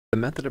The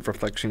method of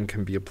reflection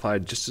can be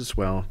applied just as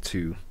well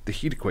to the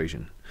heat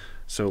equation.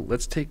 So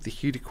let's take the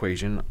heat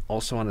equation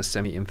also on a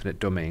semi-infinite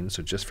domain,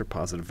 so just for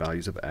positive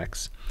values of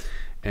x,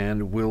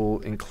 and we'll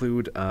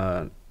include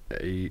a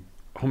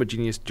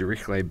homogeneous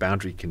Dirichlet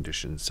boundary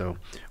condition. So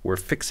we're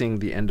fixing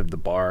the end of the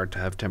bar to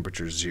have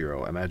temperature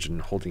 0. Imagine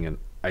holding an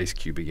ice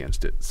cube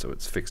against it, so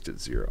it's fixed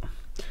at 0.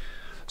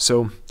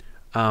 So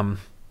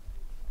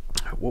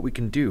what we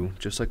can do,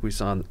 just like we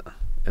saw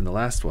in the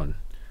last one,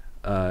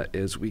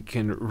 is we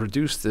can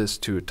reduce this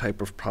to a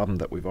type of problem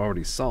that we've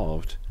already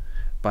solved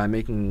by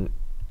making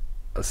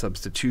a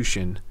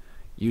substitution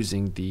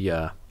using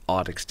the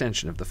odd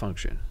extension of the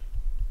function.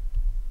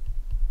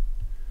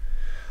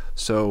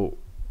 So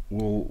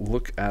we'll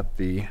look at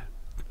the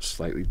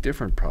slightly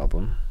different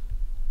problem.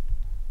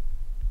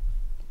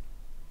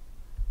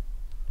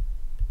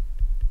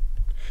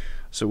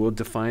 So we'll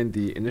define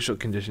the initial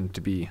condition to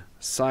be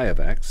psi of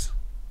x,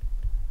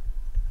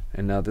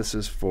 and now this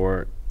is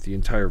for the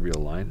entire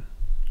real line.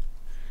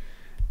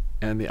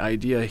 And the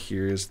idea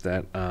here is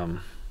that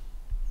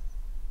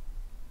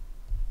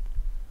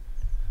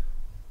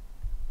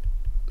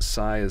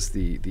psi is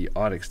the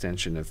odd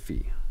extension of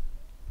phi.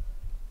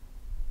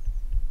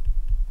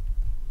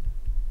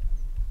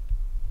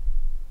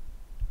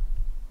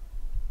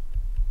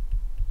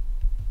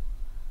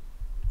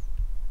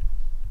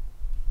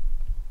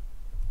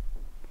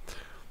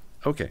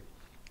 Okay,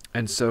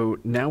 and so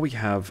now we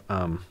have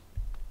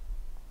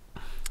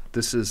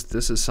this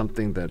is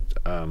something that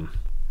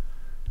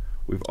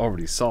we've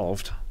already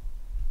solved.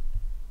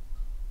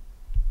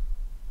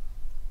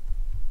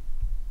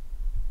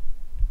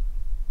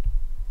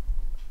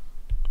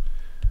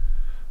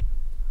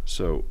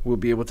 So we'll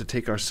be able to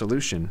take our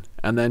solution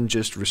and then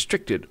just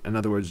restrict it. In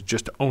other words,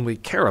 just only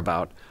care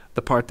about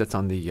the part that's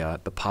on the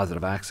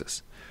positive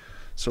axis.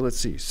 So let's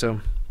see. So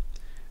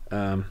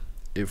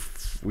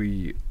if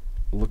we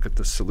look at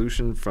the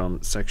solution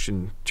from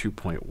section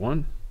 2.1,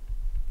 it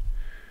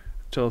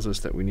tells us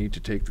that we need to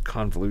take the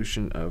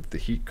convolution of the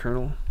heat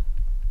kernel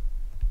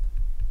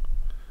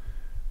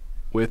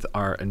with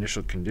our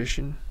initial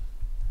condition.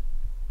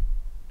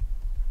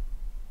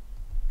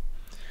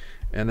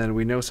 And then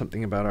we know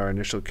something about our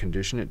initial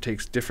condition. It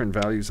takes different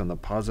values on the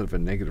positive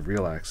and negative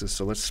real axis.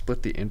 So let's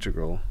split the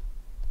integral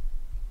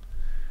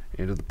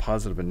into the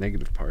positive and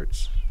negative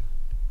parts.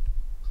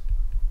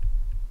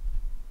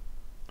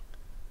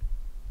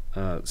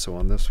 So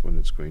on this one,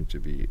 it's going to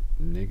be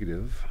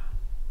negative.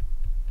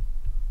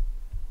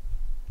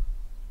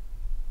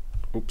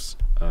 Oops,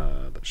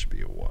 that should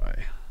be a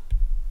y.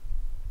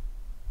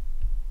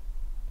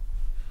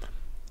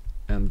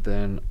 And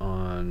then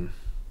on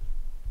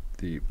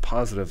the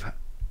positive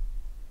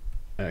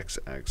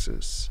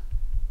x-axis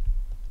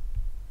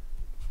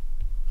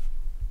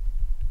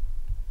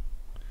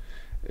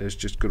is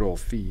just good old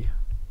phi.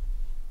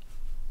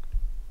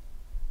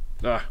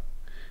 And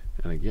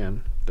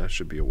again, that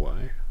should be a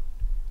y.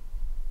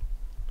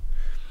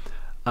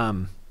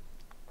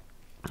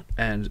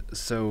 And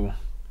so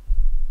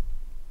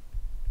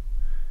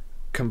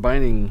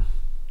combining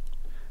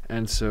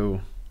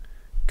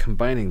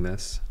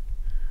this,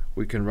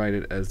 we can write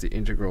it as the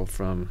integral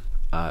from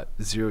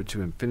 0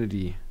 to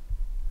infinity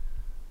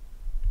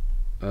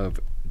of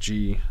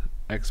g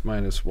x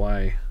minus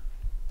y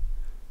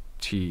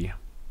t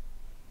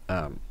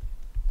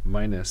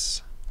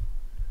minus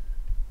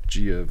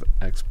g of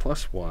x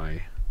plus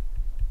y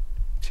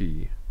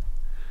t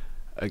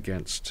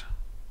against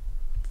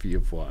phi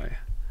of y.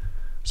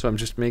 So I'm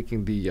just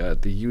making the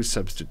u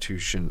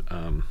substitution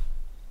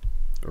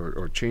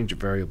or change of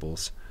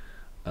variables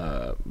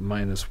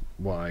minus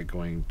y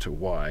going to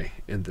y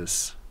in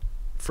this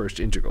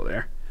first integral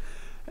there,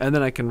 and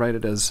then I can write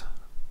it as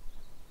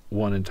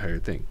one entire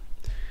thing.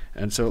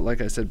 And so, like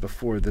I said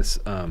before, this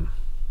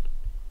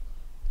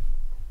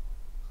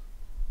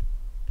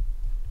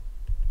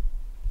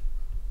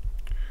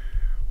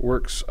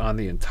works on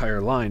the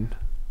entire line.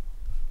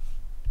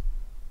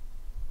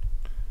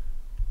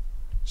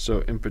 So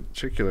in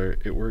particular,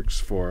 it works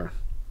for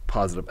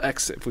positive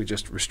x if we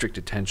just restrict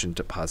attention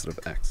to positive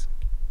x.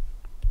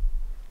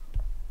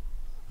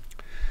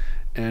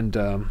 And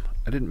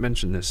I didn't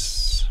mention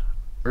this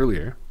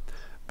earlier,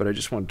 but I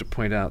just wanted to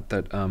point out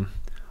that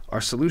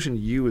our solution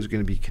u is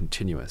going to be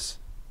continuous,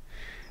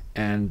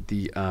 and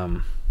the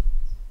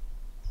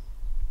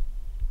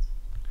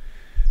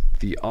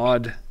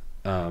odd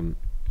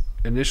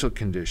initial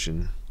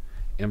condition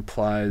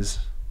implies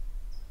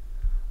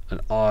an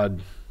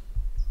odd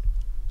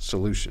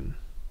solution.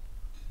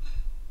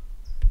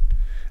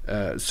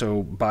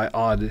 So by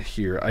odd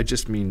here, I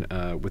just mean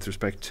with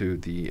respect to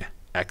the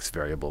x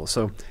variable.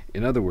 So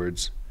in other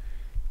words,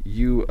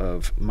 u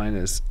of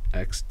minus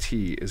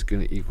xt is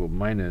going to equal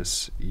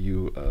minus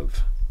u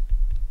of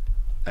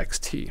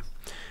xt.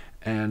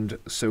 And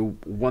so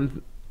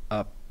one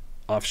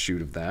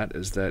offshoot of that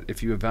is that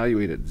if you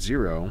evaluate at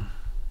 0,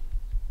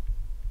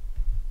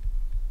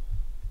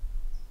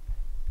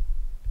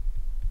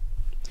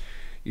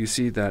 you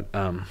see that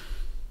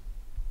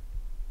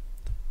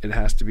it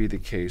has to be the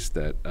case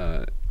that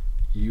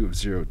u of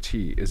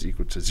 0t is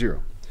equal to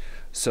 0.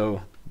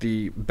 So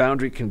the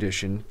boundary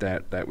condition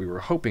that we were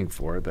hoping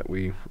for, that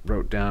we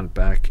wrote down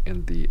back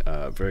in the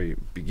very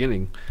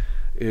beginning,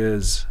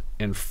 is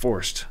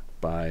enforced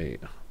by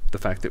the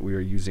fact that we are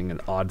using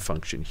an odd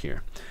function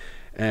here.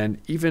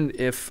 And even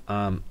if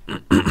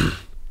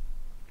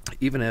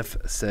even if,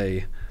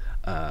 say,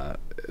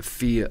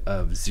 phi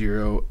of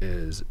 0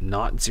 is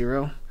not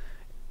 0,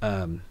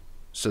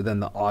 so then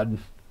the odd,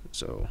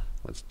 so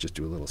let's just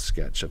do a little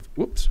sketch of,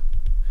 whoops,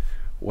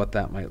 what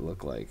that might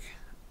look like.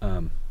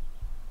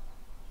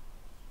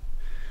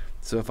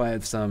 So if I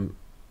had some,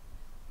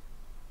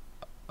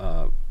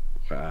 that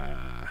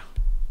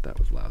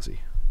was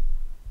lousy.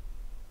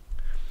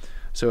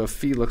 So if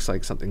phi looks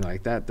like something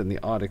like that, then the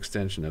odd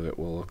extension of it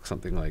will look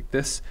something like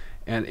this,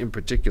 and in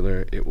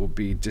particular, it will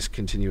be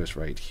discontinuous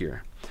right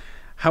here.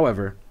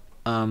 However,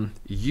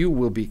 u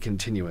will be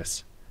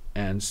continuous,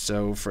 and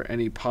so for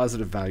any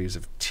positive values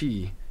of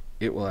t,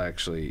 it will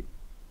actually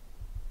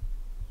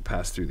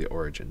pass through the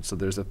origin. So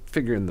there's a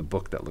figure in the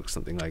book that looks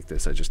something like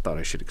this. I just thought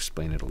I should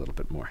explain it a little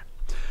bit more.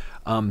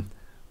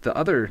 The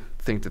other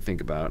thing to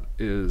think about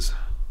is,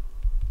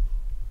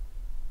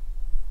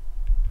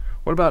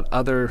 what about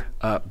other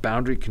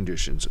boundary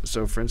conditions?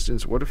 So for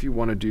instance, what if you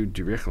want to do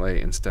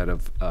Dirichlet instead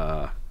of,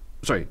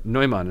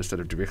 Neumann instead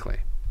of Dirichlet?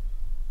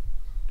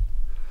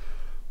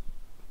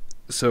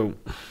 So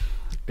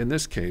in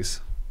this case,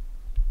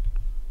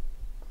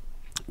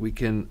 we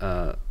can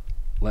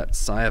let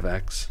psi of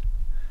x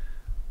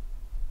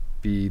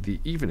be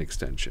the even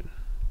extension.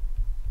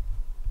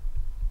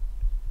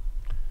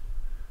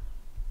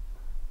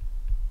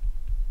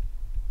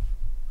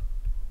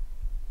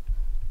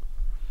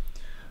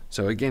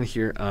 So again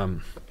here,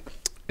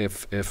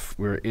 if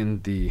we're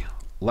in the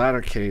latter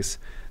case,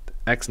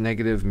 x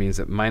negative means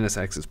that minus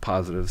x is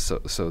positive,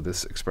 so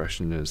this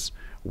expression is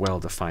well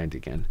defined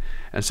again.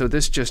 And so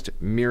this just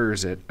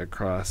mirrors it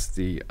across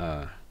the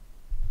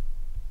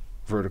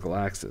vertical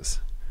axis.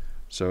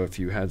 So if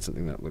you had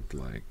something that looked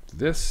like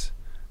this,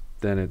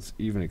 then its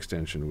even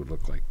extension would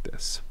look like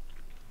this.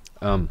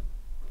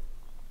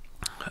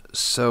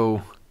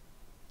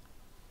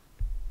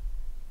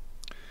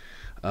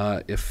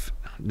 If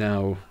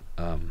now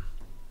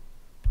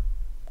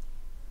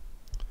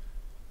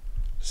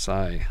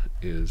psi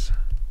is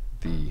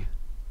the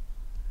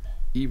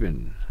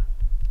even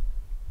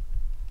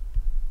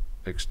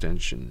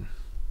extension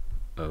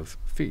of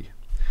phi.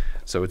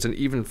 So it's an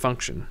even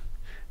function,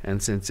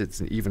 and since it's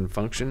an even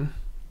function,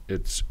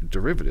 its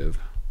derivative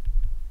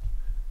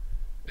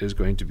is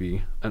going to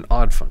be an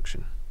odd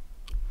function.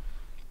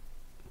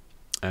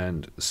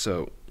 And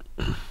so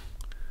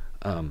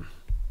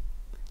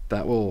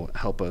that will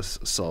help us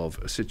solve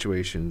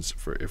situations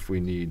for if we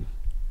need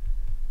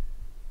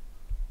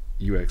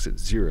ux at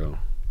 0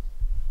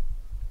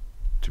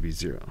 to be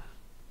 0.